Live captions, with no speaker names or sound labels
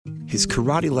his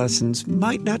karate lessons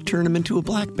might not turn him into a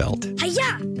black belt.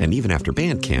 Hi-ya! And even after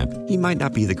band camp, he might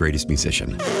not be the greatest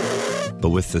musician.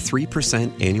 But with the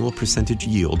 3% annual percentage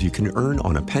yield you can earn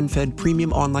on a PenFed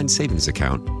premium online savings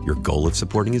account, your goal of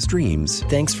supporting his dreams...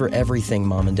 Thanks for everything,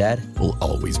 Mom and Dad. ...will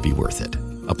always be worth it.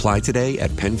 Apply today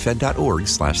at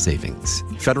PenFed.org/savings.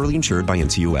 Federally insured by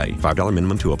NCUA. $5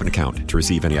 minimum to open account. To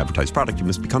receive any advertised product, you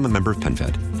must become a member of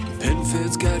PenFed.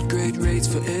 PenFed's got great rates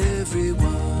for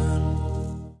everyone.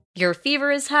 Your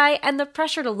fever is high and the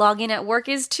pressure to log in at work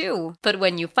is too. But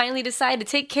when you finally decide to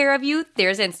take care of you,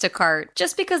 there's Instacart.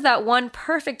 Just because that one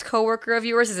perfect coworker of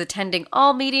yours is attending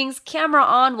all meetings, camera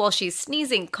on while she's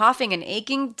sneezing, coughing, and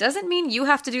aching, doesn't mean you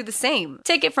have to do the same.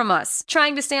 Take it from us.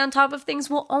 Trying to stay on top of things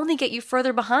will only get you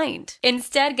further behind.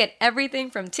 Instead, get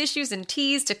everything from tissues and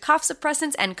teas to cough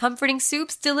suppressants and comforting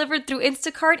soups delivered through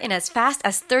Instacart in as fast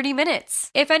as 30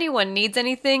 minutes. If anyone needs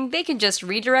anything, they can just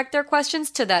redirect their questions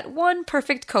to that one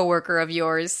perfect coworker of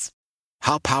yours.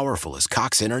 How powerful is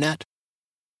Cox Internet?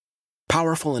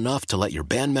 Powerful enough to let your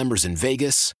band members in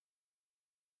Vegas,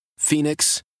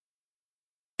 Phoenix,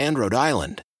 and Rhode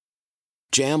Island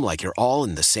jam like you're all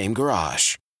in the same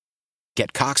garage.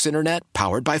 Get Cox Internet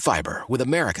powered by fiber with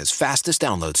America's fastest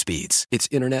download speeds. It's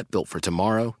internet built for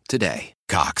tomorrow, today.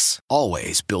 Cox,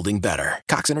 always building better.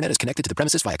 Cox Internet is connected to the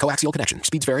premises via coaxial connection.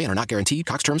 Speeds vary and are not guaranteed.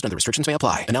 Cox terms and other restrictions may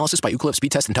apply. Analysis by Ookla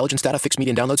Speed Test Intelligence Data. Fixed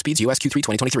median download speeds. US Q3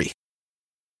 2023.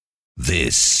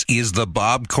 This is the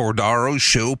Bob Cordaro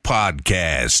Show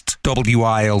podcast.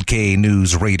 WILK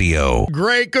News Radio.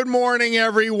 Great. Good morning,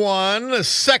 everyone. The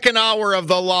second hour of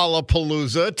the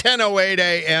Lollapalooza, 10:08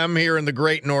 a.m. here in the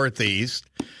great Northeast.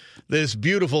 This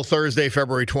beautiful Thursday,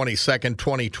 February 22nd,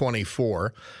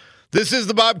 2024. This is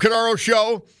the Bob Cordaro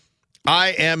Show. I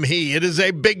am he. It is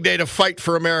a big day to fight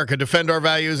for America, defend our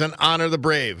values, and honor the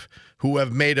brave who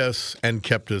have made us and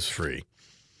kept us free.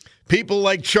 People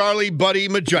like Charlie Buddy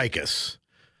Majikis,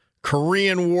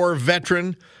 Korean War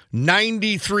veteran,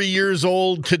 93 years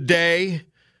old today,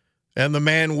 and the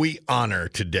man we honor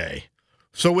today.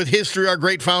 So with history, our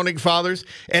great founding fathers,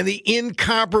 and the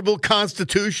incomparable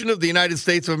Constitution of the United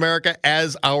States of America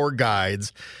as our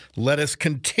guides, let us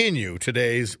continue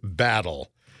today's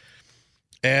battle.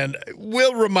 And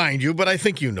we'll remind you, but I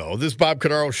think you know, this Bob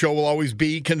Cordaro Show will always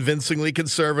be convincingly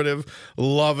conservative,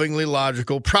 lovingly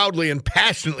logical, proudly and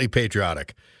passionately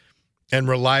patriotic, and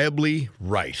reliably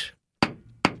right.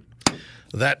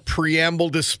 That preamble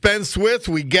dispensed with,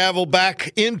 we gavel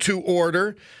back into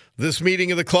order this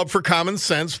meeting of the Club for Common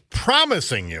Sense,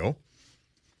 promising you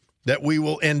that we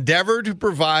will endeavor to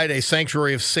provide a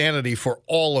sanctuary of sanity for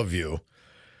all of you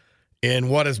in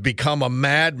what has become a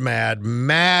mad,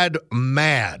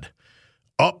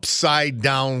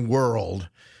 upside-down world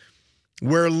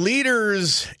where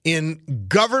leaders in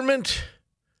government,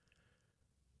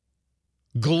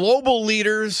 global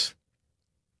leaders,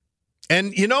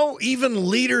 and, even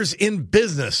leaders in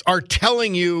business are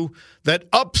telling you that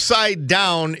upside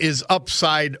down is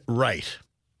upside right.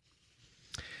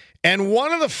 And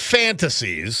one of the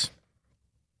fantasies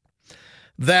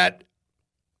that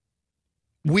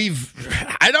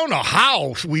I don't know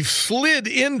how we've slid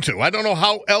into, I don't know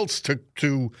how else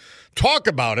to talk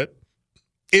about it,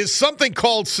 is something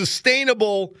called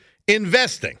sustainable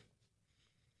investing.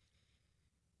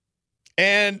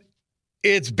 And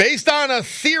it's based on a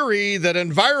theory that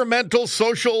environmental,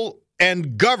 social,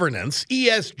 and governance,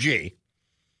 ESG,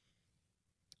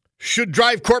 should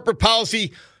drive corporate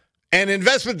policy and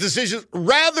investment decisions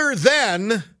rather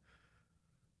than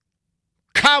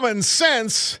common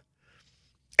sense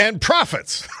and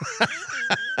profits.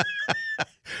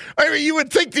 I mean, you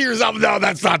would think to yourself, no,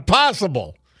 that's not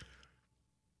possible.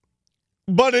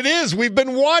 But it is. We've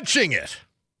been watching it.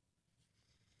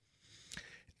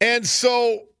 And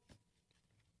so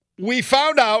we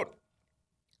found out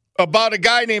about a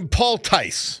guy named Paul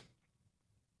Tice.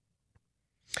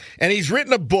 And he's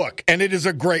written a book, and it is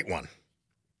a great one.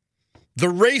 The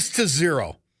Race to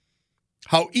Zero: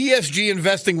 How ESG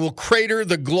Investing Will Crater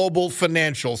the Global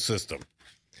Financial System.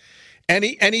 And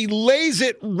he lays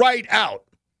it right out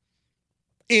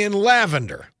in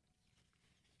lavender.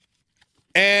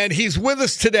 And he's with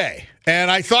us today. And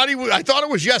I thought it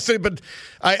was yesterday, but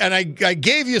I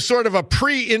gave you sort of a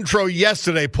pre-intro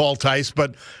yesterday, Paul Tice,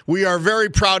 but we are very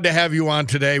proud to have you on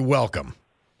today. Welcome.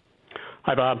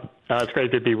 Hi, Bob. It's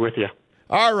great to be with you.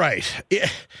 All right.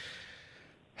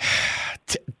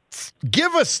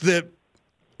 Give us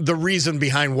the reason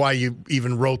behind why you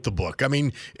even wrote the book. I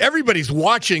mean, everybody's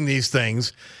watching these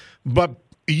things, but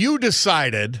you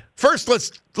decided. First,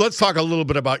 let's talk a little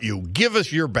bit about you. Give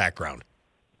us your background.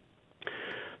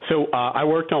 So I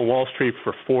worked on Wall Street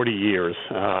for 40 years.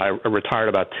 I retired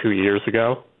about 2 years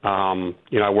ago.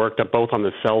 I worked both on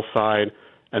the sell side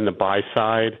and the buy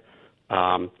side.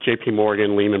 J.P.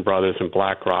 Morgan, Lehman Brothers, and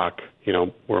BlackRock,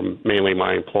 were mainly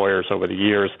my employers over the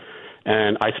years.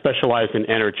 And I specialized in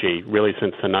energy really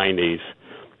since the 90s.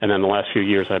 And then the last few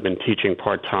years I've been teaching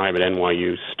part-time at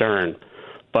NYU Stern.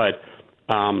 But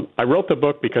I wrote the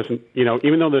book because,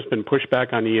 even though there's been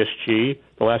pushback on ESG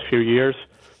the last few years,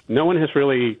 no one has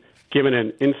really given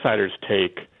an insider's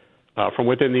take from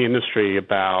within the industry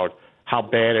about how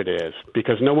bad it is,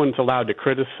 because no one's allowed to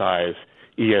criticize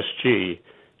ESG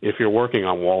if you're working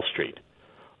on Wall Street.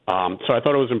 So I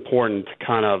thought it was important to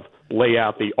kind of lay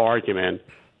out the argument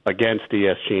against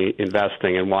ESG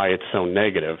investing and why it's so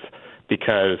negative,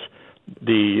 because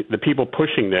the people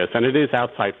pushing this, and it is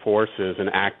outside forces and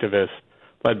activists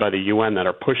led by the UN that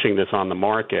are pushing this on the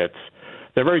markets,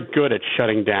 they're very good at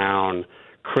shutting down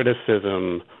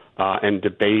criticism and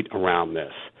debate around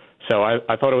this. So I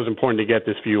thought it was important to get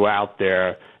this view out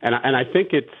there, and I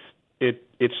think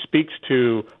it speaks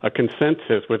to a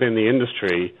consensus within the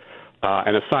industry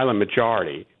and a silent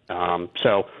majority.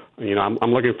 So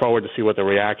I'm looking forward to see what the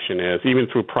reaction is, even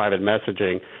through private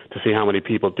messaging, to see how many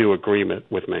people do agree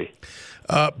with me.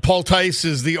 Paul Tice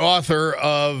is the author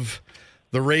of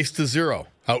The Race to Zero,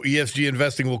 How ESG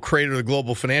Investing Will Crater the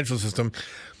Global Financial System.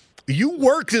 You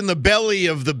worked in the belly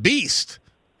of the beast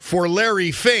for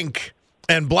Larry Fink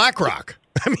and BlackRock.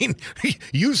 I mean,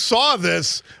 you saw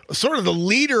this, sort of the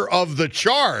leader of the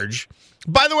charge,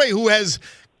 by the way, who has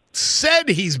said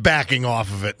he's backing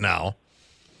off of it now.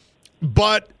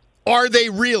 But are they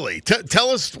really?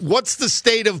 Tell us, what's the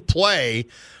state of play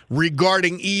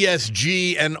regarding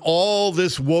ESG and all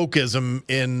this wokeism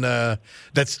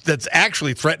that's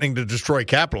actually threatening to destroy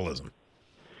capitalism?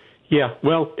 Yeah,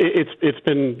 well, they've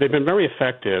been very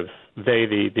effective.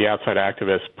 The outside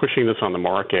activists, pushing this on the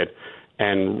market.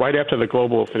 And right after the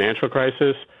global financial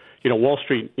crisis, Wall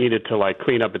Street needed to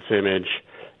clean up its image,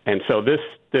 and so this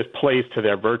plays to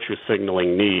their virtue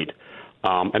signaling need.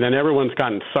 And then everyone's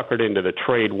gotten suckered into the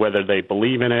trade, whether they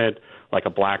believe in it, like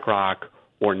a BlackRock,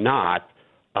 or not.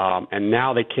 And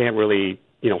now they can't really,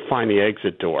 find the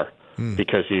exit door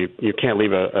because you can't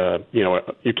leave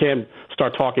you can't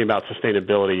start talking about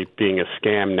sustainability being a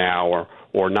scam now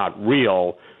or not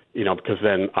real, because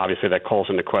then obviously that calls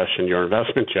into question your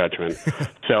investment judgment.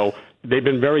 So they've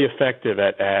been very effective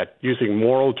at using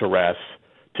moral duress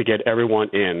to get everyone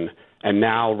in. And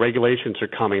now regulations are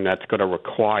coming that's going to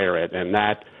require it, and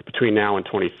that between now and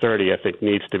 2030, I think,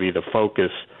 needs to be the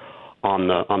focus on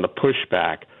the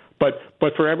pushback. But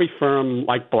for every firm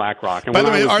like BlackRock, and by the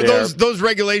way, are those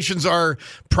regulations are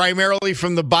primarily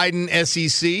from the Biden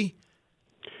SEC?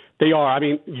 They are. I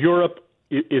mean, Europe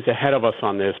is ahead of us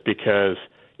on this because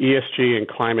ESG and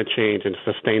climate change and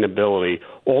sustainability,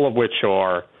 all of which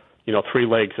are three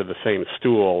legs of the same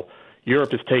stool.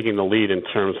 Europe is taking the lead in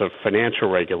terms of financial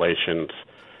regulations,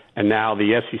 and now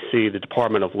the SEC, the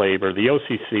Department of Labor, the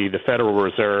OCC, the Federal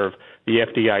Reserve, the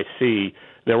FDIC,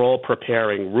 they're all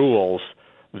preparing rules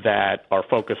that are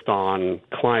focused on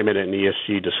climate and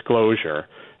ESG disclosure.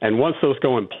 And once those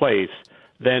go in place,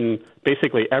 then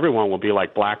basically everyone will be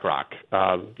like BlackRock.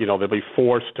 They'll be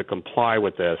forced to comply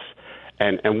with this.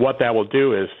 And what that will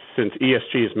do is, since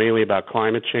ESG is mainly about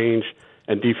climate change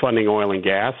and defunding oil and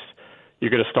gas, you're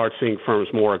going to start seeing firms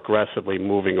more aggressively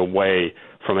moving away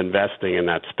from investing in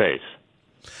that space.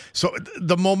 So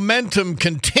the momentum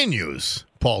continues,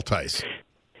 Paul Tice.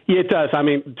 Yeah, it does. I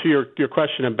mean, to your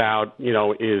question about,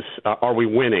 are we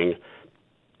winning?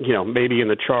 Maybe in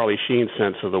the Charlie Sheen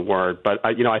sense of the word, but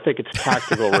I think it's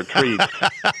tactical retreats.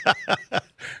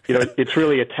 It's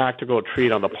really a tactical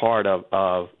retreat on the part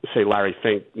of, say, Larry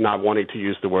Fink not wanting to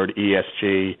use the word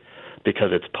ESG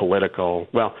because it's political.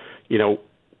 Well,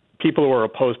 people who are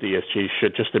opposed to ESG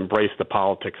should just embrace the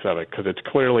politics of it, because it's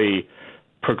clearly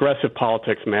progressive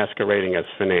politics masquerading as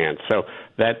finance. So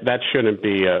that shouldn't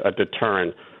be a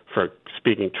deterrent for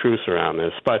speaking truth around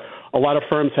this. But a lot of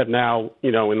firms have now,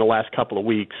 in the last couple of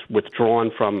weeks,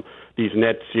 withdrawn from these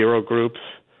net zero groups.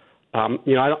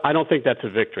 I don't think that's a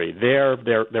victory.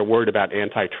 They're worried about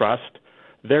antitrust.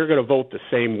 They're going to vote the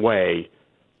same way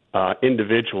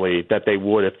individually that they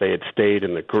would if they had stayed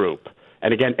in the group.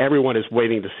 And again, everyone is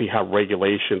waiting to see how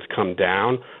regulations come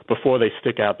down before they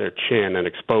stick out their chin and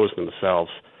expose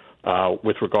themselves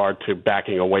with regard to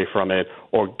backing away from it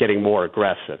or getting more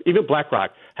aggressive. Even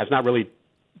BlackRock has not really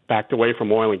backed away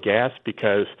from oil and gas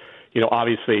because,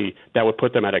 obviously that would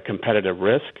put them at a competitive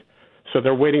risk. So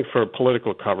they're waiting for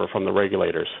political cover from the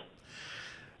regulators.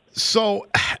 So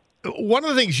one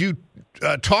of the things you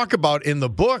talk about in the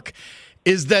book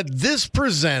is that this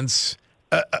presents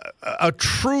a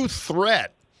true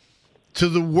threat to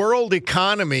the world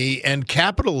economy and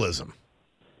capitalism?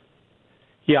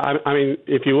 Yeah, I mean,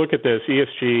 if you look at this,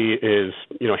 ESG is,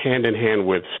 hand in hand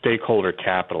with stakeholder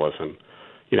capitalism,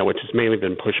 which has mainly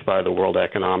been pushed by the World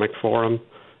Economic Forum.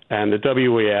 And the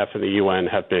WEF and the UN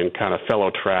have been kind of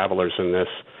fellow travelers in this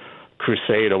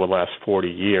crusade over the last 40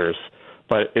 years.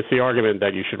 But it's the argument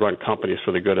that you should run companies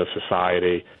for the good of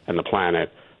society and the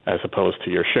planet, as opposed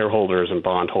to your shareholders and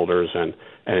bondholders and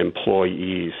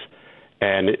employees.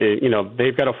 And,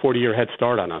 they've got a 40-year head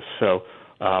start on us. So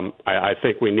I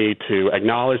think we need to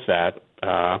acknowledge that,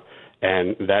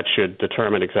 and that should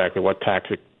determine exactly what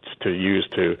tactics to use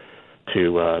to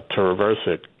reverse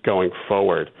it going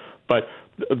forward. But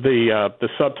the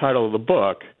subtitle of the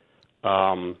book,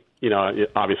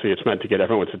 obviously it's meant to get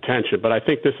everyone's attention, but I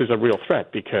think this is a real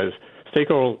threat because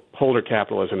stakeholder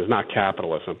capitalism is not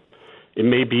capitalism. It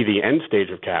may be the end stage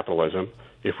of capitalism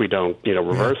if we don't,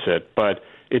 reverse it, but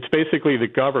it's basically the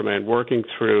government working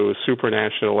through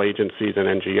supranational agencies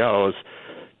and NGOs,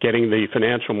 getting the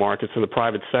financial markets and the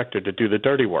private sector to do the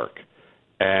dirty work.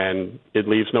 And it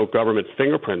leaves no government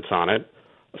fingerprints on it,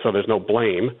 so there's no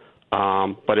blame.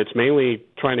 But it's mainly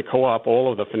trying to co-opt all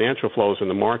of the financial flows in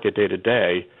the market day to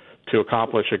day to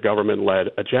accomplish a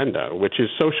government-led agenda, which is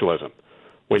socialism.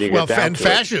 When you get down and to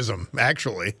fascism,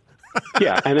 actually.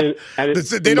 Yeah, and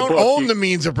they don't own the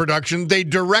means of production; they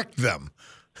direct them.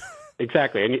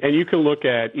 Exactly, and you can look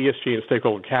at ESG and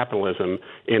stakeholder capitalism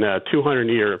in a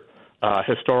 200-year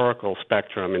historical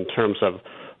spectrum in terms of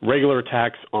regular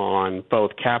attacks on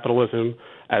both capitalism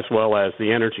as well as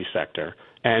the energy sector.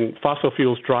 And fossil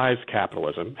fuels drives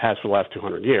capitalism, has for the last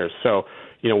 200 years. So,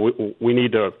 we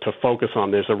need to focus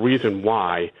on. There's a reason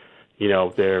why,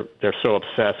 they're so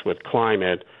obsessed with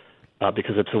climate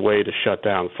because it's a way to shut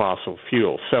down fossil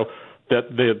fuels. So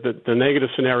the negative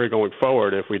scenario going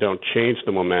forward, if we don't change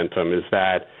the momentum, is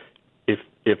that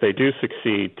if they do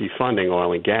succeed defunding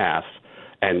oil and gas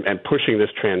and pushing this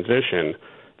transition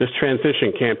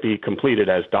can't be completed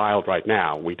as dialed right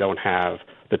now. We don't have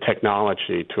the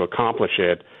technology to accomplish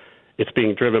it. It's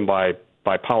being driven by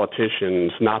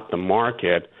politicians, not the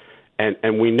market,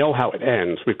 and we know how it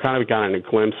ends. We've kind of gotten a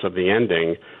glimpse of the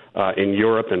ending in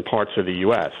Europe and parts of the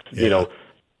U.S. Yeah.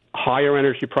 Higher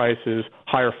energy prices,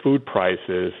 higher food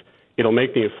prices. It'll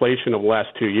make the inflation of the last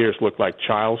 2 years look like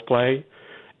child's play,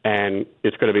 and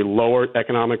it's going to be lower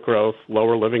economic growth,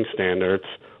 lower living standards,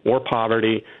 more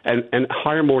poverty, and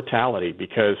higher mortality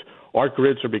because our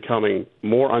grids are becoming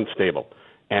more unstable.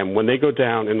 And when they go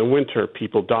down in the winter,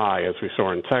 people die, as we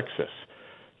saw in Texas.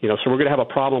 So we're going to have a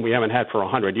problem we haven't had for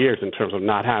 100 years in terms of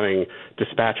not having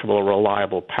dispatchable or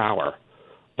reliable power.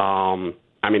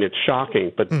 I mean, it's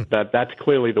shocking, but that's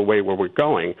clearly the way where we're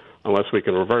going unless we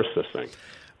can reverse this thing.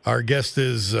 Our guest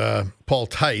is Paul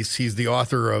Tice. He's the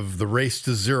author of The Race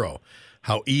to Zero,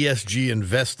 How ESG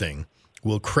Investing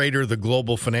Will Crater the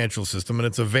Global Financial System, and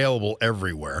it's available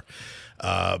everywhere.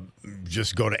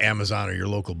 Just go to Amazon or your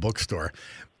local bookstore.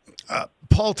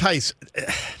 Paul Tice,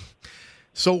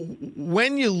 so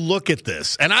when you look at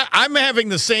this, and I'm having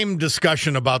the same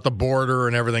discussion about the border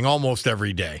and everything almost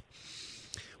every day.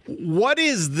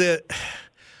 What's the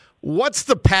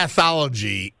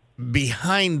pathology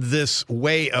behind this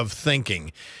way of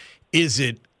thinking? Is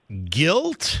it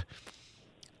guilt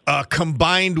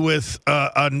combined with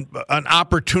an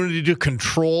opportunity to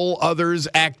control others'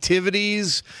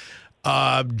 activities?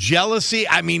 Jealousy?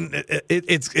 I mean,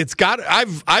 it's got.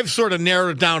 I've sort of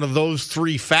narrowed it down to those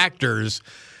three factors.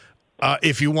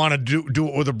 If you want to do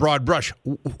it with a broad brush,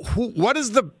 what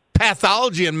is the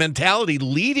pathology and mentality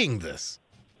leading this?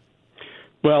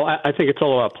 Well, I think it's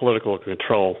all about political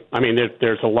control. I mean,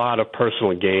 there's a lot of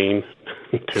personal gain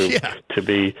to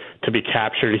be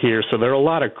captured here. So there are a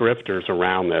lot of grifters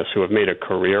around this who have made a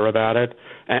career about it,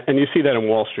 and you see that in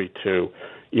Wall Street too.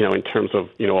 In terms of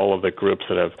all of the groups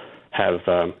that have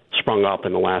sprung up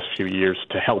in the last few years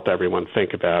to help everyone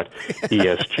think about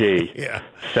ESG. Yeah.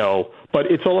 So,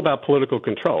 but it's all about political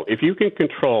control. If you can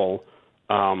control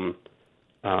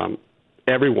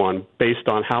everyone based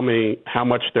on how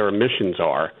much their emissions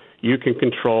are, you can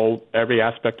control every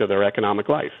aspect of their economic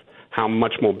life, how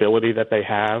much mobility that they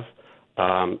have,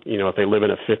 if they live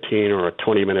in a 15 or a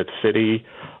 20-minute city,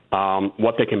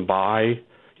 what they can buy.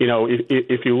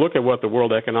 If you look at what the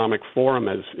World Economic Forum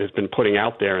has been putting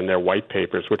out there in their white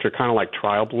papers, which are kind of like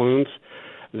trial balloons,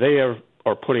 they are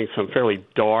putting some fairly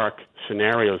dark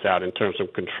scenarios out in terms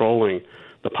of controlling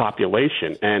the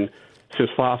population. And since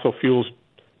fossil fuels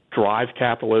drive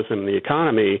capitalism and the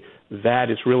economy, that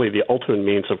is really the ultimate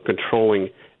means of controlling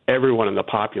everyone in the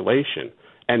population.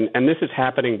 And this is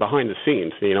happening behind the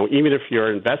scenes. Even if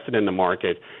you're invested in the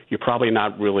market, you're probably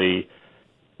not really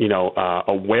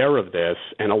aware of this.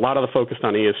 And a lot of the focus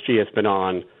on ESG has been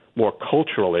on more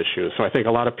cultural issues. So I think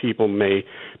a lot of people may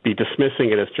be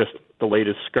dismissing it as just the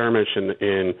latest skirmish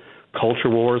in culture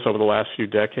wars over the last few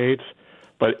decades.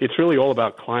 But it's really all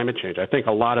about climate change. I think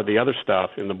a lot of the other stuff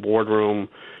in the boardroom,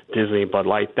 Disney, Bud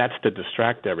Light, that's to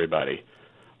distract everybody.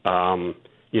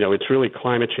 It's really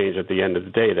climate change at the end of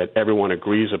the day that everyone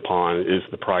agrees upon is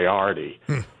the priority.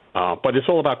 But it's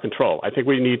all about control. I think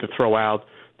we need to throw out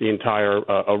the entire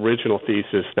original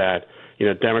thesis that,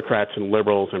 Democrats and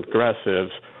liberals and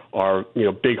progressives are,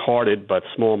 big-hearted but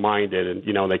small-minded,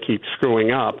 and, they keep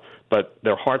screwing up, but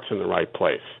their heart's in the right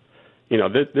place.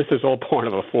 This is all part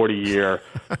of a 40-year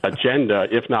agenda,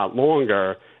 if not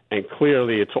longer, and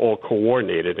clearly it's all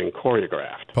coordinated and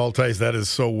choreographed. Paul Tice, that is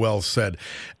so well said.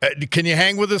 Can you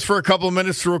hang with us for a couple of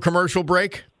minutes through a commercial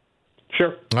break?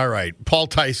 Sure. All right. Paul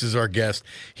Tice is our guest.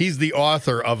 He's the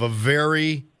author of a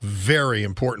very, very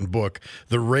important book,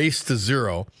 The Race to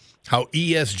Zero, How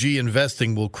ESG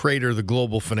Investing Will Crater the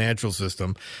Global Financial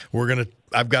System.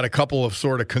 I've got a couple of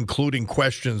sort of concluding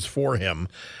questions for him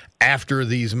after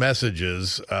these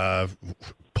messages.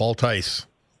 Paul Tice,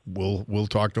 we'll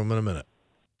talk to him in a minute.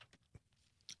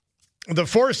 The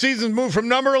Four Seasons moved from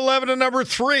number 11 to number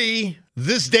 3,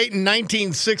 this date in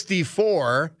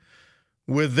 1964,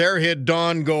 with their hit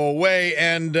Dawn Go Away,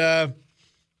 and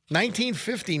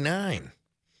 1959,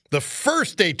 the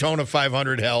first Daytona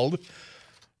 500 held.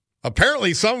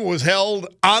 Apparently some was held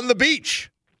on the beach,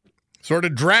 sort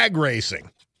of drag racing,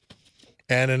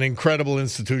 and an incredible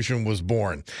institution was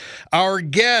born. Our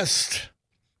guest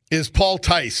is Paul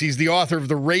Tice. He's the author of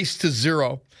The Race to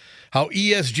Zero, How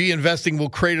ESG Investing Will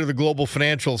Crater the Global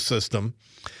Financial System.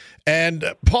 And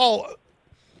Paul,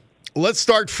 let's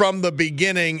start from the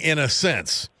beginning in a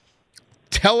sense.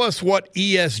 Tell us what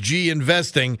ESG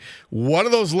investing, what do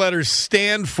those letters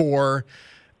stand for,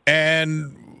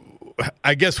 and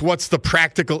I guess what's the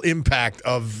practical impact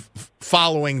of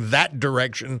following that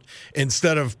direction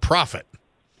instead of profit?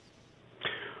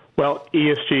 Well,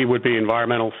 ESG would be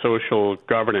environmental, social,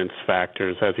 governance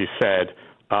factors, as you said,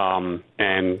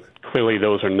 and clearly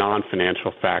those are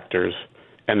non-financial factors,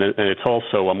 and it's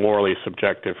also a morally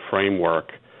subjective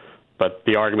framework. But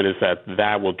the argument is that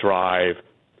will drive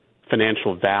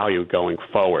financial value going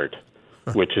forward,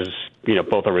 which is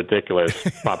both a ridiculous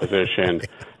proposition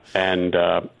and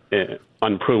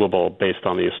unprovable based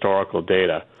on the historical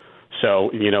data.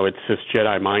 So it's this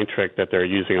Jedi mind trick that they're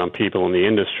using on people in the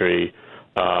industry.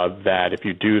 That if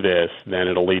you do this, then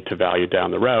it'll lead to value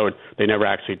down the road. They never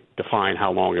actually define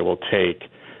how long it will take.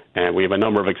 And we have a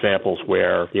number of examples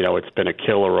where, it's been a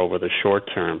killer over the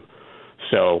short term.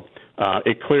 So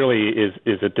it clearly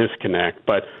is a disconnect,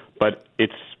 but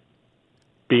it's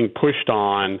being pushed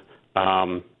on,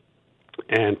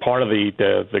 and part of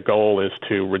the goal is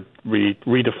to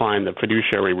redefine the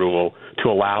fiduciary rule to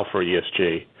allow for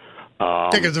ESG.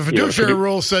 Because the fiduciary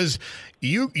rule says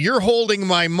you're holding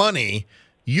my money.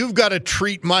 You've got to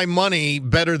treat my money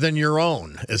better than your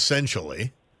own,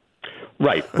 essentially.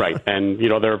 Right. And,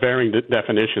 there are varying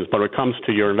definitions, but when it comes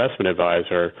to your investment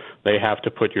advisor, they have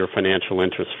to put your financial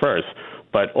interests first.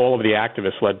 But all of the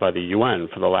activists led by the UN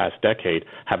for the last decade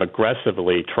have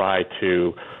aggressively tried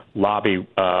to lobby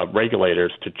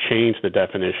regulators to change the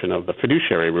definition of the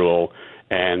fiduciary rule,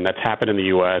 and that's happened in the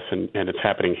U.S., and it's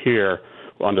happening here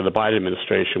under the Biden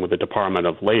administration with the Department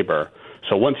of Labor.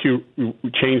 So once you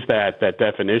change that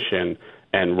definition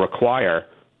and require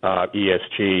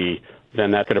ESG,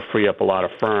 then that's going to free up a lot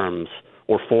of firms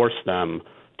or force them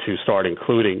to start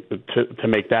including, to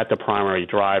make that the primary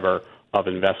driver of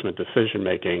investment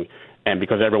decision-making. And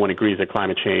because everyone agrees that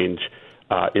climate change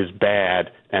is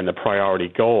bad and the priority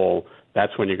goal,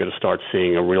 that's when you're going to start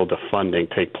seeing a real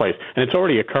defunding take place. And it's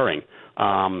already occurring.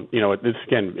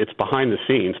 It's behind the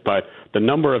scenes, but the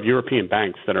number of European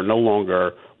banks that are no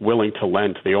longer willing to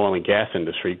lend to the oil and gas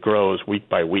industry grows week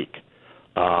by week.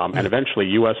 And eventually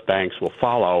U.S. banks will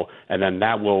follow, and then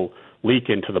that will leak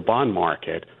into the bond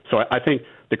market. So I think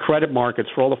the credit markets,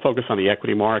 for all the focus on the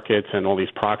equity markets and all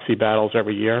these proxy battles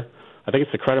every year, I think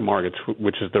it's the credit markets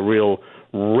which is the real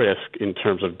risk in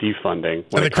terms of defunding.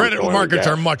 And the credit markets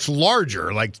are much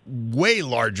larger, like way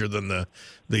larger than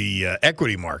the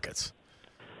equity markets.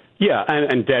 Yeah,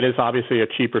 and debt is obviously a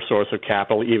cheaper source of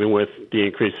capital, even with the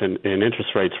increase in interest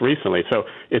rates recently. So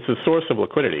it's a source of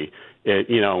liquidity.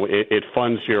 It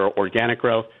funds your organic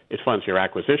growth. It funds your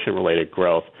acquisition-related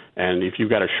growth. And if you've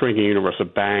got a shrinking universe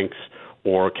of banks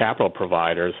or capital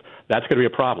providers, that's going to be a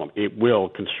problem. It will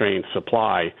constrain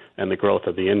supply and the growth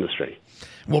of the industry.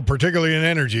 Well, particularly in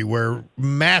energy, where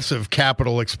massive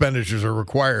capital expenditures are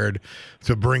required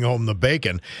to bring home the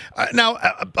bacon. Now,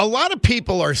 a lot of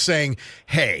people are saying,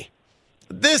 hey,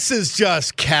 this is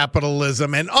just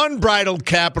capitalism and unbridled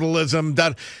capitalism.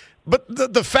 But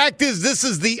the fact is, this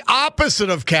is the opposite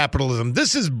of capitalism.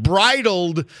 This is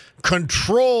bridled,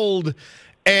 controlled,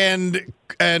 and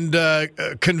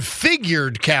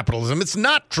configured capitalism. It's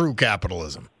not true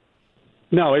capitalism.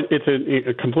 No, it's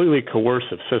a completely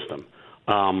coercive system.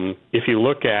 If you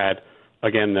look at,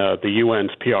 again, the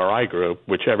UN's PRI group,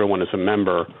 which everyone is a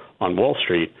member on Wall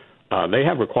Street, they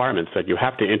have requirements that you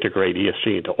have to integrate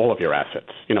ESG into all of your assets.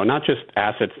 Not just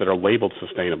assets that are labeled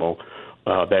sustainable,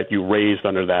 that you raised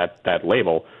under that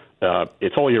label.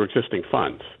 It's all your existing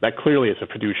funds. That clearly is a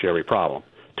fiduciary problem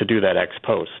to do that ex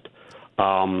post.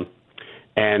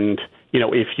 And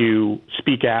if you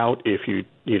speak out, if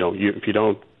you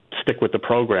don't stick with the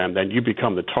program, then you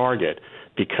become the target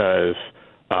because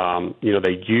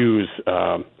they use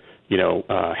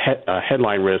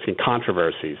headline risk and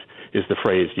controversies is the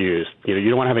phrase used. You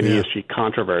don't want to have an ESG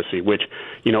controversy, which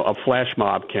a flash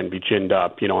mob can be ginned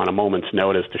up on a moment's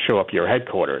notice to show up your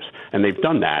headquarters, and they've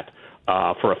done that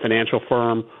for a financial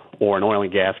firm or an oil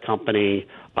and gas company.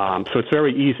 So it's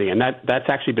very easy, and that's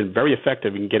actually been very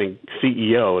effective in getting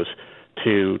CEOs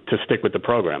to stick with the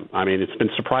program. I mean, it's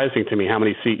been surprising to me how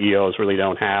many CEOs really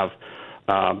don't have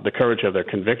the courage of their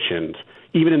convictions,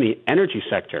 even in the energy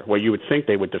sector, where you would think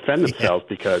they would defend themselves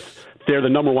because they're the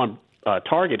number one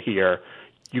target here.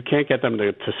 You can't get them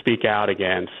to speak out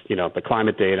against, the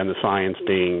climate data and the science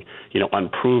being,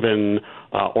 unproven,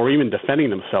 or even defending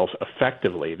themselves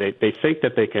effectively. They think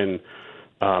that they can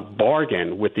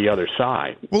bargain with the other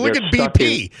side. Well, look at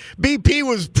BP. BP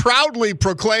was proudly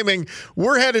proclaiming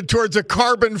we're headed towards a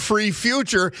carbon-free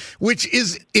future, which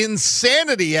is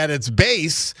insanity at its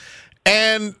base.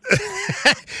 And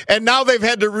and now they've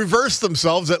had to reverse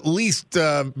themselves, at least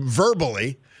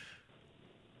verbally.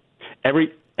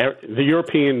 The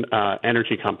European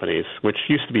energy companies, which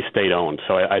used to be state-owned,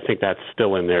 so I think that's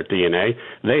still in their DNA,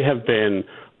 they have been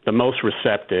the most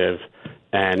receptive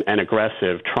and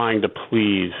aggressive trying to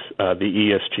please the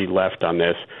ESG left on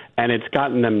this, and it's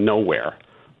gotten them nowhere.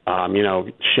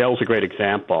 Shell's a great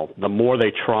example. The more they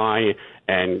try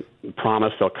and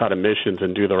promise they'll cut emissions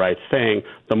and do the right thing,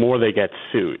 the more they get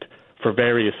sued for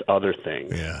various other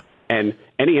things. Yeah. And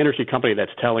any energy company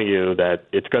that's telling you that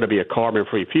it's going to be a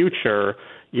carbon-free future,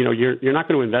 you're not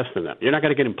going to invest in them. You're not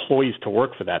going to get employees to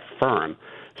work for that firm.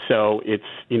 So it's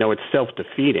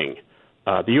self-defeating.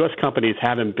 The U.S. companies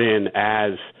haven't been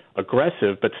as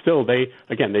aggressive, but still they've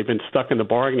been stuck in the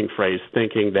bargaining phrase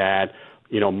thinking that,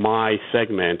 my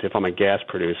segment, if I'm a gas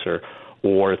producer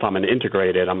or if I'm an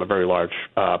integrated, I'm a very large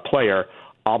player,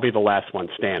 I'll be the last one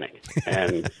standing.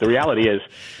 And the reality is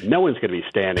no one's going to be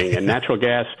standing, and natural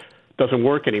gas doesn't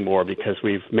work anymore because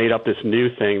we've made up this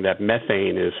new thing that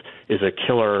methane is a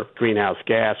killer greenhouse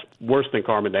gas, worse than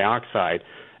carbon dioxide.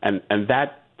 And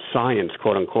that science,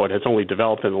 quote unquote, has only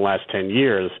developed in the last 10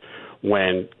 years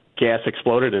when gas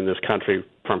exploded in this country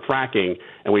from fracking,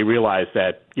 and we realized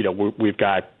that, we've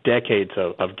got decades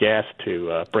of gas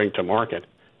to bring to market.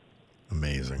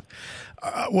 Amazing.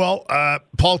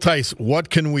 Paul Tice, what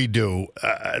can we do?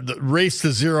 The Race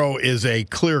to Zero is a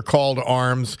clear call to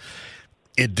arms.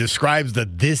 It describes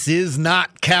that this is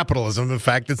not capitalism. In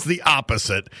fact, it's the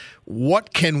opposite.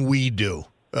 What can we do?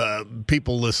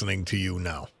 People listening to you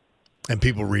now and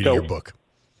people reading your book.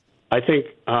 I think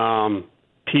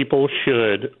people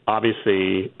should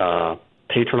obviously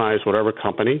patronize whatever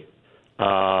company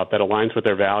that aligns with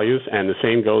their values, and the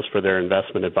same goes for their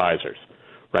investment advisors.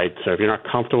 Right, so if you're not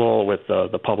comfortable with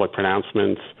the public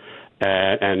pronouncements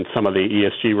and some of the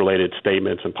ESG-related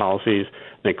statements and policies,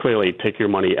 then clearly take your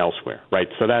money elsewhere. Right,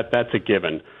 so that's a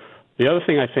given. The other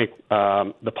thing I think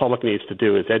the public needs to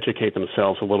do is educate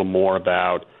themselves a little more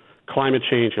about climate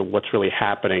change and what's really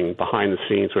happening behind the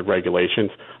scenes with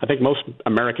regulations. I think most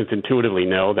Americans intuitively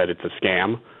know that it's a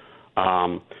scam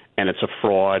and it's a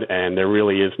fraud, and there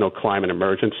really is no climate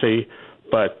emergency.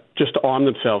 But just to arm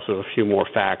themselves with a few more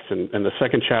facts. And the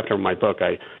second chapter of my book,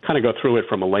 I kind of go through it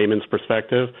from a layman's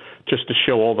perspective, just to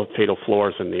show all the fatal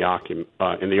flaws in the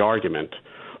argument.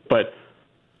 But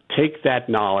take that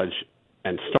knowledge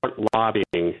and start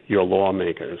lobbying your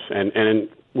lawmakers. And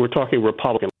we're talking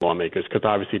Republican lawmakers, because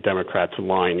obviously Democrats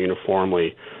align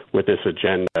uniformly with this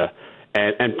agenda,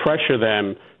 and pressure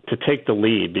them to take the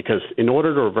lead, because in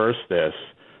order to reverse this,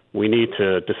 we need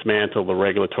to dismantle the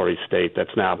regulatory state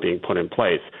that's now being put in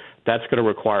place. That's going to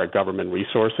require government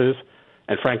resources,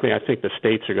 And frankly, I think the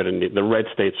red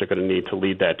states are going to need to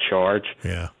lead that charge.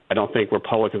 Yeah. I don't think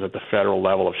Republicans at the federal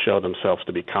level have shown themselves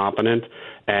to be competent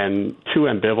and too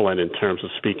ambivalent in terms of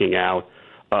speaking out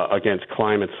against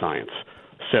climate science.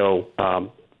 So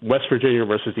West Virginia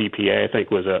versus EPA, I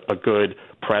think, was a good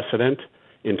precedent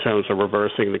in terms of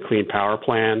reversing the Clean Power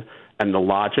Plan and the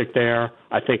logic there.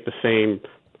 I think the same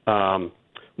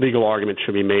legal argument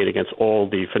should be made against all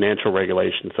the financial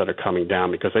regulations that are coming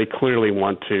down, because they clearly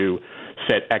want to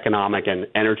set economic and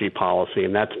energy policy,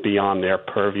 and that's beyond their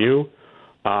purview.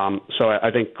 So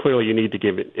I think clearly you need to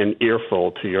give an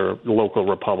earful to your local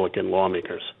Republican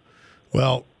lawmakers.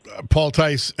 Well, Paul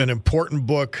Tice, an important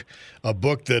book, a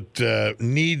book that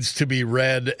needs to be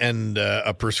read and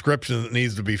a prescription that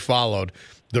needs to be followed.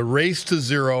 The Race to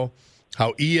Zero,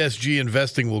 How ESG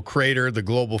Investing Will Crater the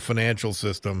Global Financial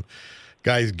System.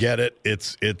 Guys, get it.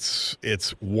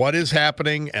 It's what is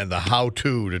happening and the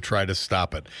how-to try to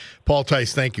stop it. Paul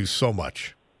Tice, thank you so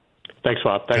much. Thanks,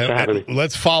 Bob. Thanks for having me.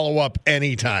 Let's follow up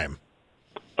anytime.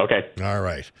 Okay. All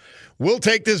right. We'll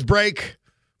take this break.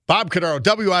 Bob Cordaro,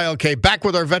 WILK, back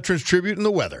with our Veterans Tribute and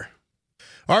the weather.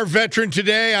 Our veteran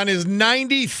today on his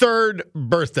 93rd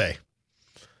birthday,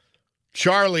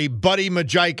 Charlie Buddy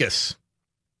Majikis,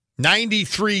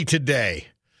 93 today,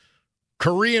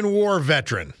 Korean War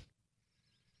veteran.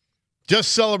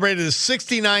 Just celebrated his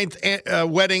 69th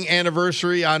wedding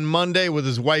anniversary on Monday with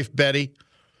his wife, Betty.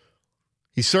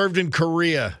 He served in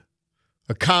Korea,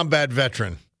 a combat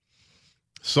veteran,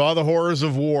 saw the horrors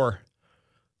of war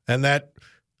and that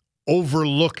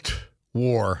overlooked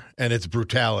war and its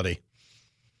brutality.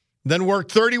 Then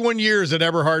worked 31 years at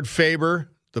Eberhard Faber,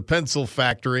 the pencil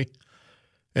factory,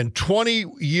 and 20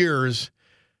 years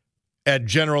at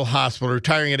General Hospital,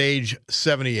 retiring at age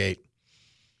 78.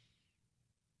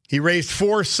 He raised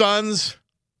 4 sons,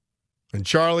 and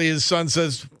Charlie, his son,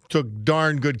 says, took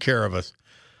darn good care of us.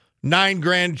 9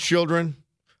 grandchildren,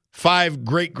 5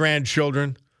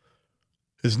 great-grandchildren.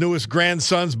 His newest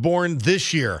grandsons born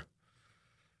this year,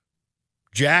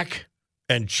 Jack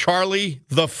and Charlie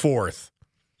the Fourth.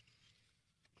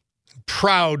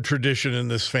 Proud tradition in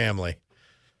this family,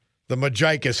 the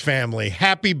Majikis family.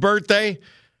 Happy birthday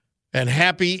and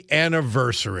happy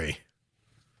anniversary.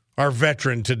 Our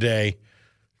veteran today,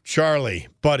 Charlie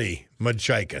Buddy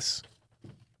Majikis.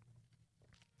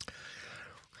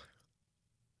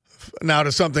 Now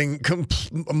to something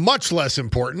much less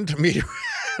important.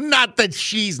 Not that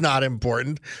she's not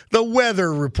important. The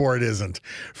weather report isn't.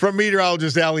 From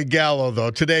meteorologist Ali Gallo, though,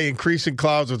 today increasing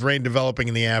clouds with rain developing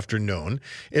in the afternoon.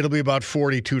 It'll be about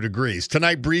 42 degrees.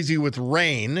 Tonight, breezy with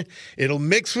rain. It'll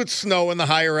mix with snow in the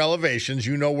higher elevations.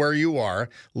 You know where you are.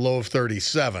 Low of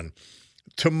 37.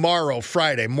 Tomorrow,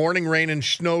 Friday, morning rain and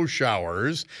snow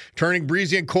showers, turning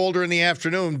breezy and colder in the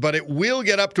afternoon, but it will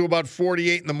get up to about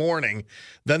 48 in the morning.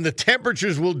 Then the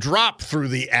temperatures will drop through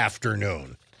the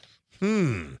afternoon.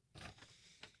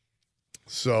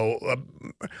 So,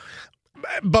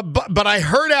 but I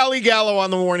heard Ali Gallo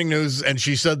on the morning news, and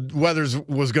she said weather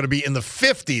was going to be in the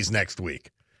 50s next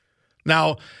week.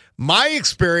 Now, my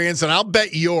experience, and I'll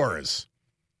bet yours,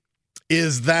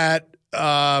 is that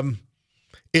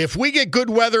if we get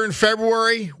good weather in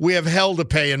February, we have hell to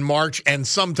pay in March and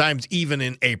sometimes even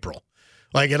in April.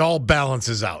 Like, it all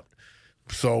balances out.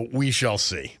 So we shall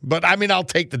see. But, I mean, I'll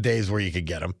take the days where you could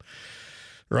get them.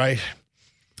 Right?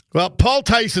 Well, Paul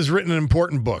Tice has written an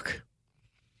important book,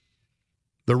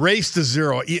 The Race to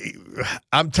Zero.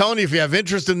 I'm telling you, if you have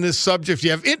interest in this subject, if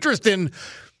you have interest in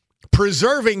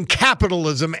preserving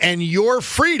capitalism and your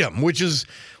freedom, which is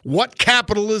what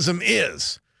capitalism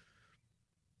is,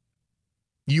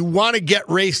 you want to get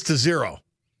Race to Zero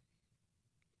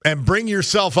and bring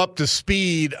yourself up to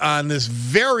speed on this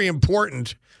very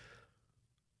important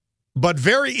but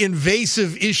very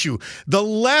invasive issue. The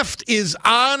left is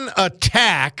on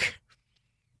attack.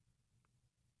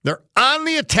 They're on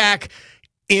the attack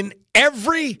in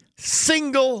every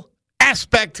single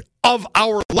aspect of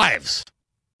our lives.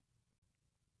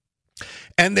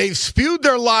 And they've spewed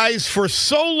their lies for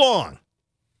so long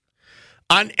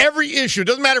on every issue. It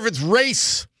doesn't matter if it's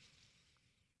race,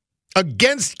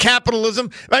 against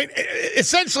capitalism. Right?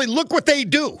 Essentially, look what they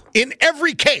do in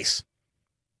every case.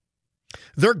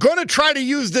 They're going to try to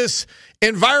use this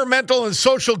environmental and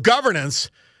social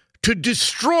governance to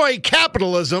destroy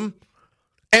capitalism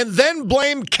and then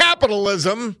blame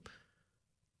capitalism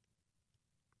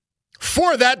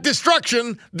for that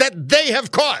destruction that they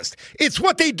have caused. It's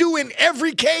what they do in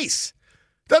every case.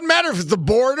 Doesn't matter if it's the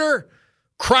border,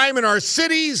 crime in our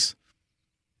cities,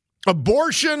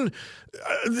 abortion,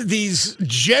 these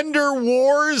gender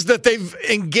wars that they've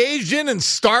engaged in and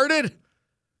started.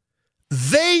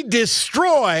 They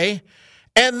destroy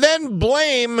and then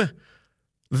blame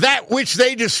that which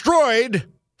they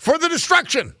destroyed for the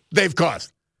destruction they've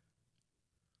caused.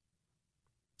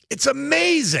 It's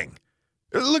amazing.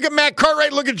 Look at Matt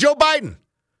Cartwright. Look at Joe Biden.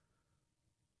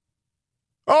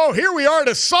 Oh, here we are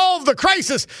to solve the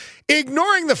crisis,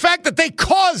 ignoring the fact that they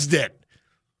caused it.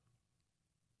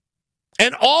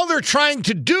 And all they're trying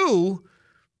to do,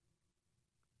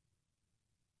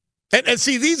 and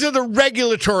see, these are the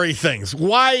regulatory things.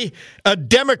 Why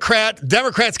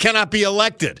Democrats cannot be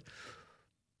elected.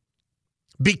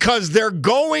 Because they're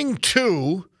going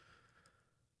to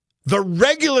the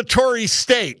regulatory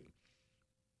state.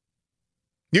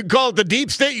 You can call it the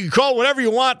deep state, you can call it whatever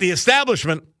you want, the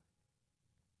establishment,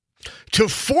 to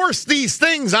force these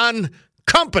things on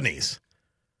companies.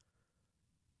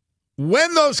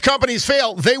 When those companies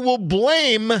fail, they will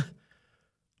blame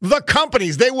the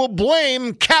companies. They will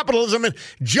blame capitalism and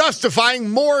justifying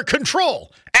more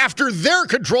control after their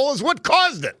control is what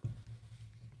caused it.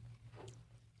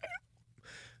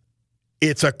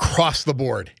 It's across the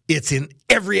board. It's in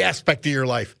every aspect of your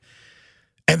life.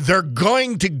 And they're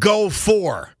going to go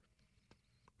for.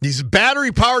 These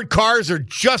battery-powered cars are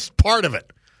just part of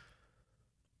it.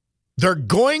 They're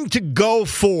going to go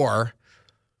for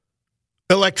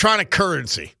electronic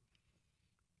currency.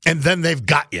 And then they've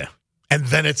got you. And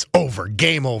then it's over.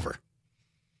 Game over.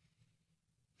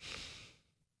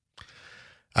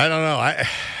 I don't know.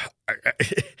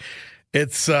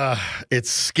 It's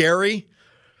scary.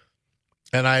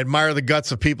 And I admire the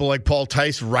guts of people like Paul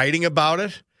Tice writing about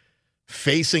it,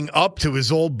 facing up to his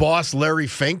old boss, Larry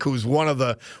Fink, who's one of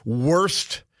the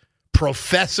worst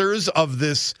professors of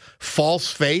this false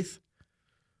faith,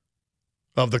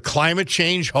 of the climate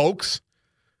change hoax.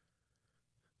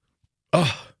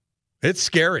 Oh, it's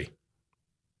scary.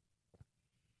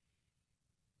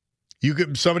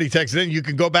 Somebody texted in, you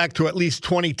can go back to at least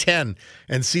 2010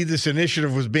 and see this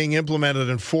initiative was being implemented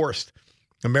and forced.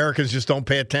 Americans just don't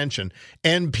pay attention.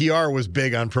 NPR was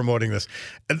big on promoting this.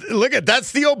 Look at,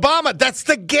 that's the Obama. That's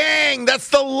the gang. That's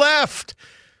the left.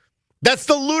 That's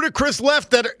the ludicrous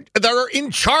left that are in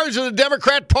charge of the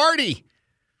Democrat Party.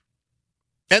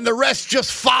 And the rest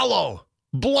just follow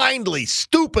blindly,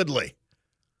 stupidly.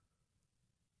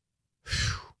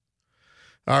 Whew.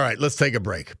 All right, let's take a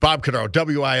break. Bob Cordaro,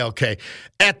 WILK.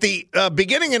 At the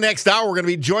beginning of next hour, we're going to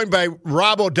be joined by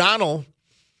Rob O'Donnell,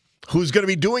 who's going to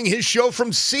be doing his show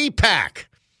from CPAC.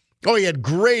 Oh, he had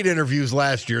great interviews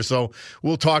last year, so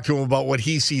we'll talk to him about what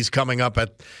he sees coming up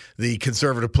at the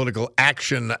Conservative Political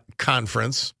Action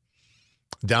Conference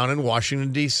down in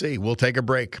Washington, D.C. We'll take a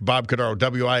break. Bob Cordaro,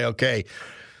 WILK.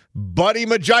 Buddy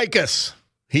Majikis,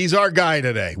 he's our guy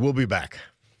today. We'll be back.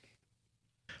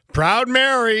 Proud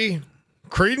Mary,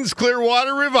 Creedence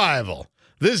Clearwater Revival.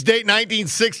 This date,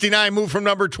 1969, moved from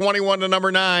number 21 to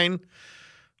number 9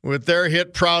 with their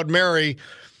hit Proud Mary.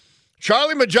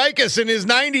 Charlie Majikis, in his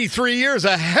 93 years,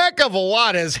 a heck of a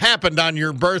lot has happened on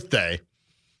your birthday.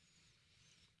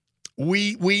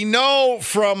 We know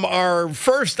from our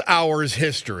first hour's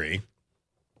history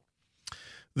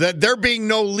that there being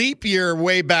no leap year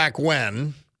way back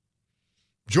when,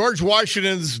 George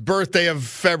Washington's birthday of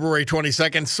February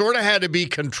 22nd sort of had to be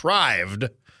contrived.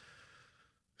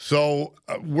 So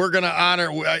we're going to honor,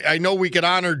 I know we could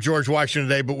honor George Washington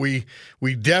today, but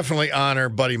we definitely honor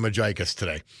Buddy Majikis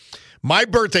today. My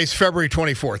birthday's February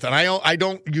 24th, and I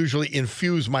don't usually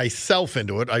infuse myself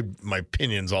into it. My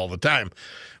opinions all the time.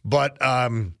 But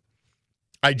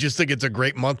I just think it's a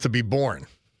great month to be born.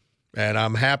 And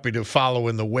I'm happy to follow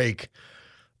in the wake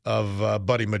of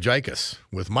Buddy Majikis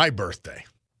with my birthday.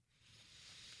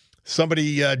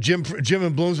 Somebody, Jim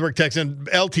in Bloomsburg texts in,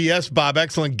 LTS, Bob,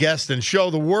 excellent guest and show.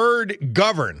 The word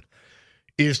govern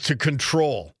is to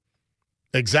control.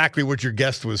 Exactly what your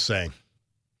guest was saying.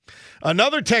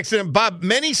 Another text in, Bob,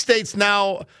 many states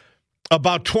now,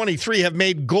 about 23, have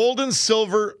made gold and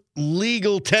silver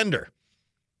legal tender.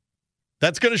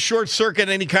 That's going to short circuit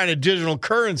any kind of digital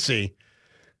currency.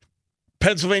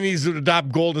 Pennsylvania needs to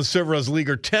adopt gold and silver as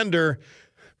legal tender,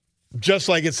 just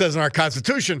like it says in our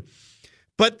Constitution.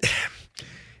 But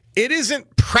it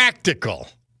isn't practical.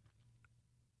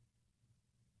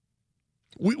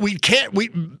 We can't,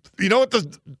 you know what,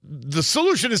 the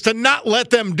solution is to not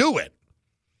let them do it,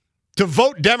 to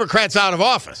vote Democrats out of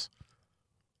office.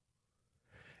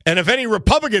 And if any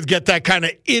Republicans get that kind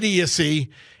of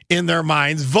idiocy in their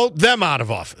minds, vote them out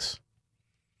of office.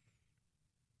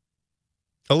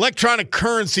 Electronic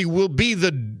currency will be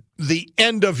the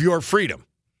end of your freedom.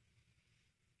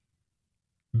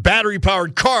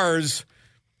 Battery-powered cars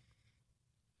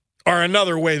are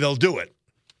another way they'll do it.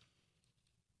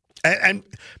 And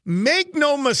make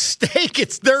no mistake,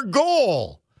 it's their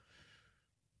goal.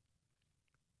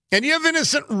 And you have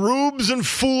innocent rubes and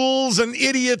fools and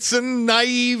idiots and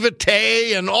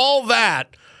naivete and all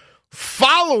that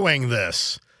following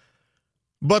this.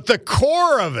 But the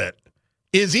core of it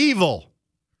is evil.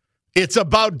 It's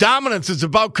about dominance. It's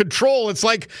about control. It's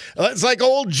like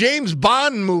old James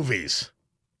Bond movies.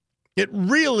 It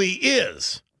really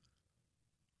is.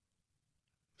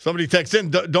 Somebody texts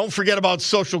in, don't forget about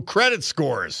social credit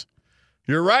scores.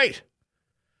 You're right.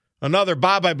 Another,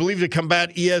 Bob, I believe to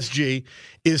combat ESG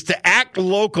is to act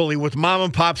locally with mom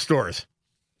and pop stores.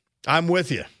 I'm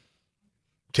with you.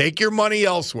 Take your money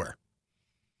elsewhere.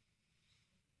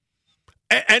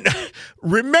 And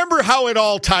remember how it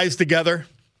all ties together?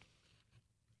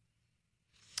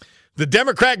 The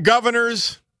Democrat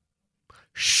governors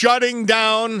shutting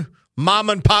down mom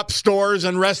and pop stores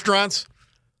and restaurants.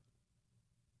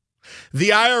 The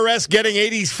IRS getting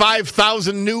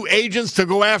 85,000 new agents to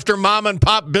go after mom and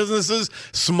pop businesses,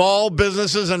 small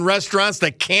businesses and restaurants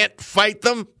that can't fight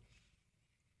them.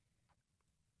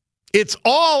 It's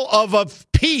all of a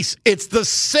piece. It's the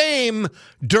same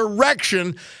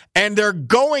direction, and they're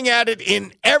going at it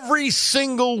in every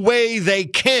single way they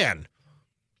can.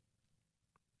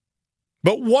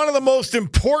 But one of the most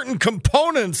important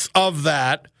components of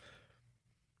that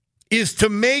is to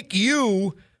make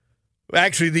you,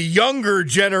 actually the younger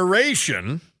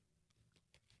generation,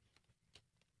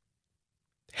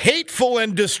 hateful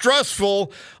and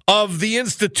distrustful of the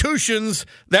institutions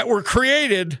that were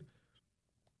created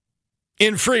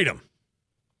in freedom.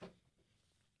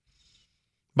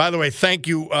 By the way, thank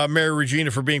you, Mary Regina,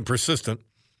 for being persistent.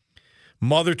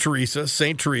 Mother Teresa,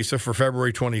 St. Teresa, for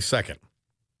February 22nd.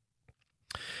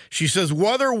 She says,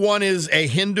 whether one is a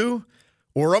Hindu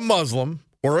or a Muslim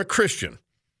or a Christian,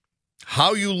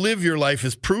 how you live your life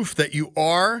is proof that you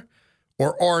are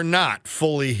or are not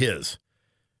fully his.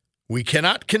 We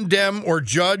cannot condemn or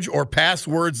judge or pass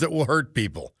words that will hurt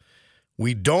people.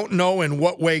 We don't know in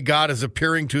what way God is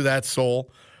appearing to that soul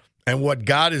and what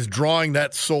God is drawing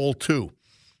that soul to.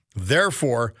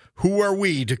 Therefore, who are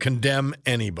we to condemn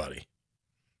anybody?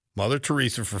 Mother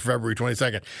Teresa for February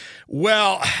 22nd.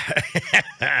 Well,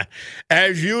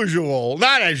 as usual,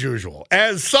 not as usual,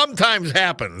 as sometimes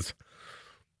happens,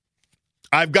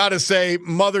 I've got to say,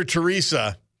 Mother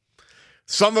Teresa,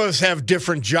 some of us have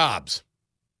different jobs,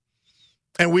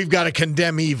 and we've got to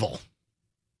condemn evil.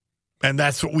 And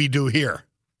that's what we do here.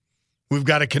 We've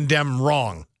got to condemn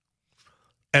wrong.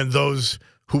 And those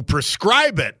who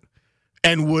prescribe it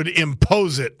and would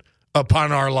impose it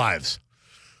upon our lives.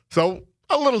 So,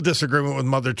 a little disagreement with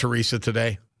Mother Teresa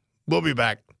today. We'll be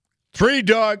back. Three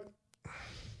Dog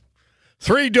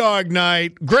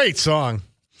Night. Great song.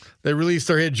 They released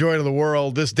their hit Joy to the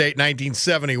World, this date,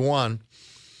 1971.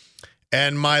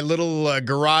 And my little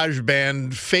garage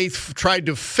band tried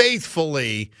to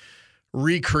faithfully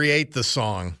recreate the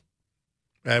song.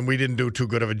 And we didn't do too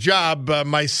good of a job.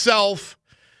 Myself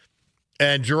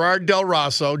and Gerard Del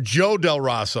Rosso, Joe Del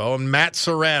Rosso, and Matt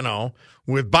Serrano,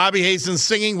 with Bobby Hastings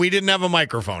singing. We didn't have a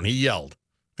microphone. He yelled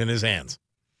in his hands.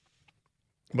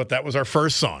 But that was our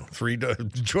first song.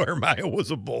 Jeremiah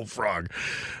was a bullfrog.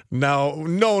 Now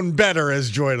known better as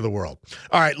Joy to the World.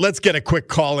 All right, let's get a quick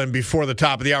call in before the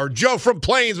top of the hour. Joe from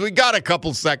Plains, we got a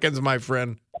couple seconds, my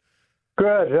friend.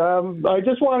 Good. I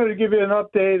just wanted to give you an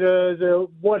update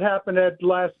what happened at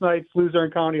last night's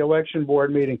Luzerne County Election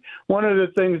Board meeting. One of the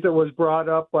things that was brought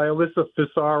up by Alyssa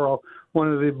Fisaro,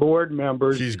 one of the board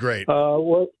members. She's great.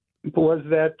 Was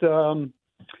that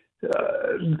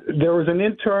there was an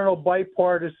internal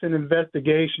bipartisan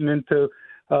investigation into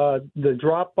the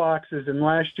drop boxes in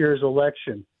last year's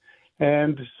election.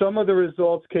 And some of the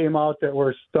results came out that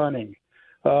were stunning.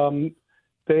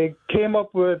 They came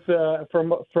up with, from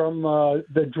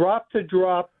the drop to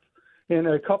drop in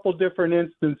a couple different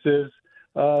instances,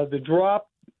 the drop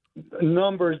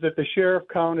numbers that the sheriff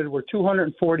counted were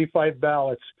 245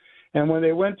 ballots. And when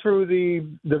they went through the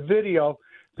video,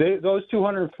 those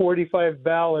 245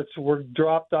 ballots were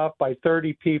dropped off by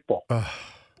 30 people.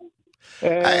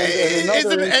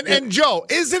 And Joe,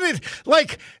 isn't it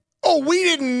like, oh, we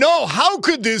didn't know. How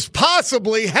could this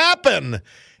possibly happen?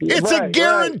 It's a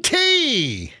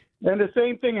guarantee. Right. And the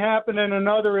same thing happened in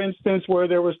another instance where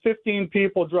there was 15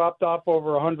 people dropped off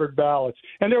over 100 ballots.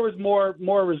 And there was more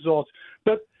results.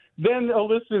 But then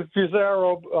Alyssa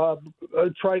Fisaro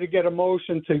tried to get a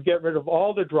motion to get rid of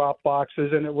all the drop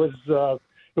boxes, and it was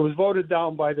voted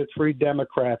down by the three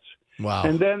Democrats. Wow.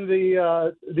 And then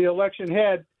the election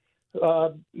head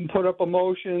put up a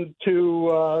motion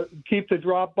to keep the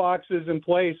drop boxes in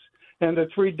place, and the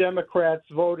three Democrats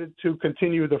voted to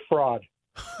continue the fraud.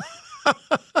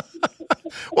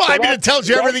 Well, I mean, it tells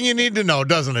you everything you need to know,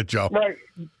 doesn't it, Joe? Right.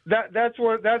 That's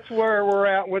where we're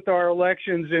at with our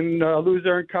elections in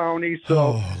Luzerne County.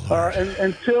 So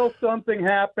until something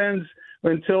happens,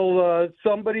 until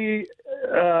somebody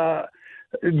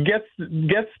gets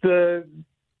the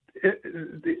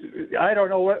I don't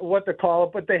know what to call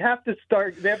it, but they have to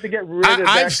start. They have to get rid of that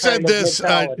I've said this,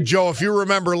 mentality. Joe, if you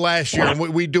remember last year, and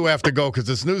we do have to go because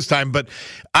it's news time, but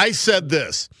I said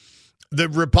this. The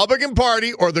Republican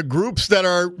Party or the groups that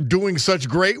are doing such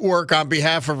great work on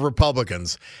behalf of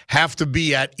Republicans have to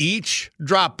be at each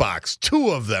drop box,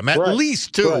 2 of them, at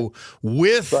least 2,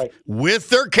 with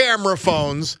their camera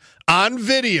phones on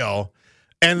video,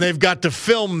 and they've got to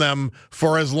film them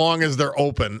for as long as they're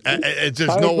open. There's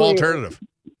no alternative.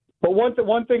 But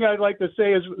one thing I'd like to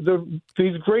say is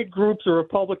these great groups of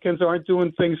Republicans aren't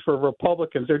doing things for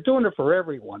Republicans. They're doing it for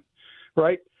everyone,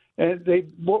 right? And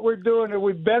what we're doing is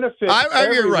we benefit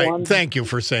everyone. You're right. Thank you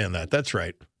for saying that. That's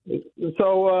right.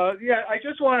 So, I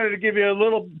just wanted to give you a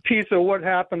little piece of what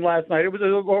happened last night. It was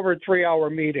over a 3-hour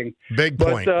meeting. Big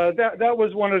point. But that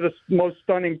was one of the most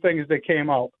stunning things that came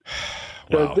out.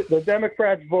 Wow. The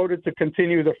Democrats voted to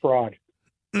continue the fraud.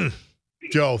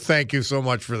 Joe, thank you so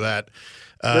much for that.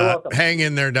 You're welcome. Hang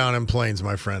in there down in Plains,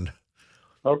 my friend.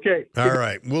 Okay. All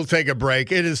right. We'll take a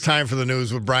break. It is time for the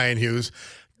news with Brian Hughes.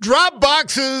 Drop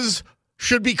boxes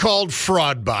should be called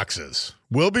fraud boxes.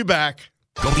 We'll be back.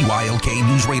 WILK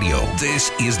News Radio.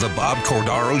 This is the Bob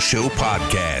Cordaro Show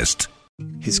podcast.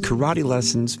 His karate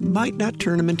lessons might not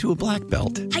turn him into a black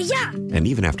belt. Hi-ya! And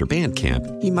even after band camp,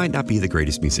 he might not be the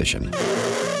greatest musician.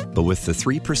 But with the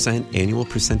 3% annual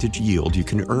percentage yield you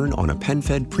can earn on a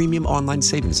PenFed premium online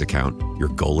savings account, your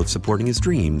goal of supporting his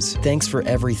dreams... Thanks for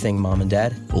everything, Mom and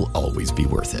Dad. ...will always be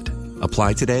worth it.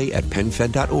 Apply today at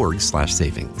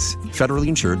PenFed.org/savings. Federally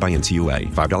insured by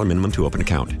NCUA. $5 minimum to open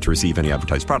account. To receive any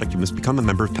advertised product, you must become a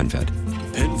member of PenFed.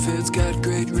 PenFed's got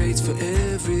great rates for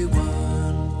everyone.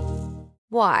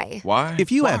 Why? Why? If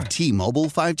you have T-Mobile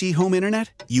 5G home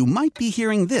internet, you might be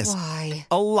hearing this Why?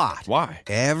 a lot. Why?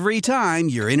 Every time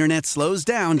your internet slows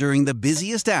down during the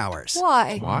busiest hours.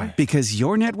 Why? Why? Because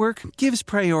your network gives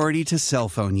priority to cell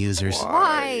phone users.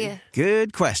 Why?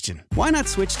 Good question. Why not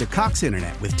switch to Cox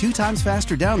Internet with 2 times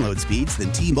faster download speeds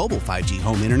than T-Mobile 5G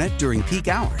home internet during peak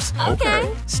hours?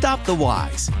 Okay. Stop the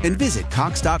whys and visit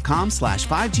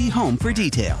cox.com/5G home for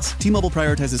details. T-Mobile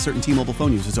prioritizes certain T-Mobile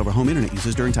phone users over home internet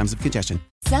users during times of congestion.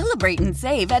 Celebrate and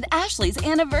save at Ashley's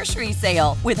Anniversary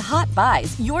Sale. With Hot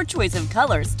Buys, your choice of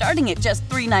colors starting at just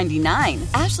 $3.99.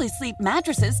 Ashley Sleep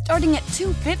mattresses starting at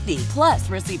 $2.50. Plus,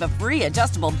 receive a free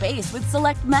adjustable base with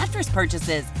select mattress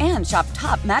purchases. And shop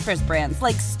top mattress brands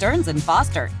like Stearns &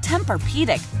 Foster,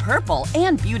 Tempur-Pedic, Purple,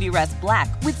 and Beautyrest Black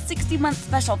with 60-month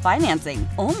special financing.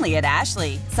 Only at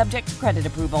Ashley. Subject to credit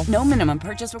approval. No minimum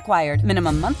purchase required.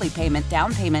 Minimum monthly payment,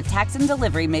 down payment, tax, and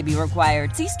delivery may be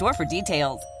required. See store for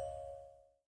details.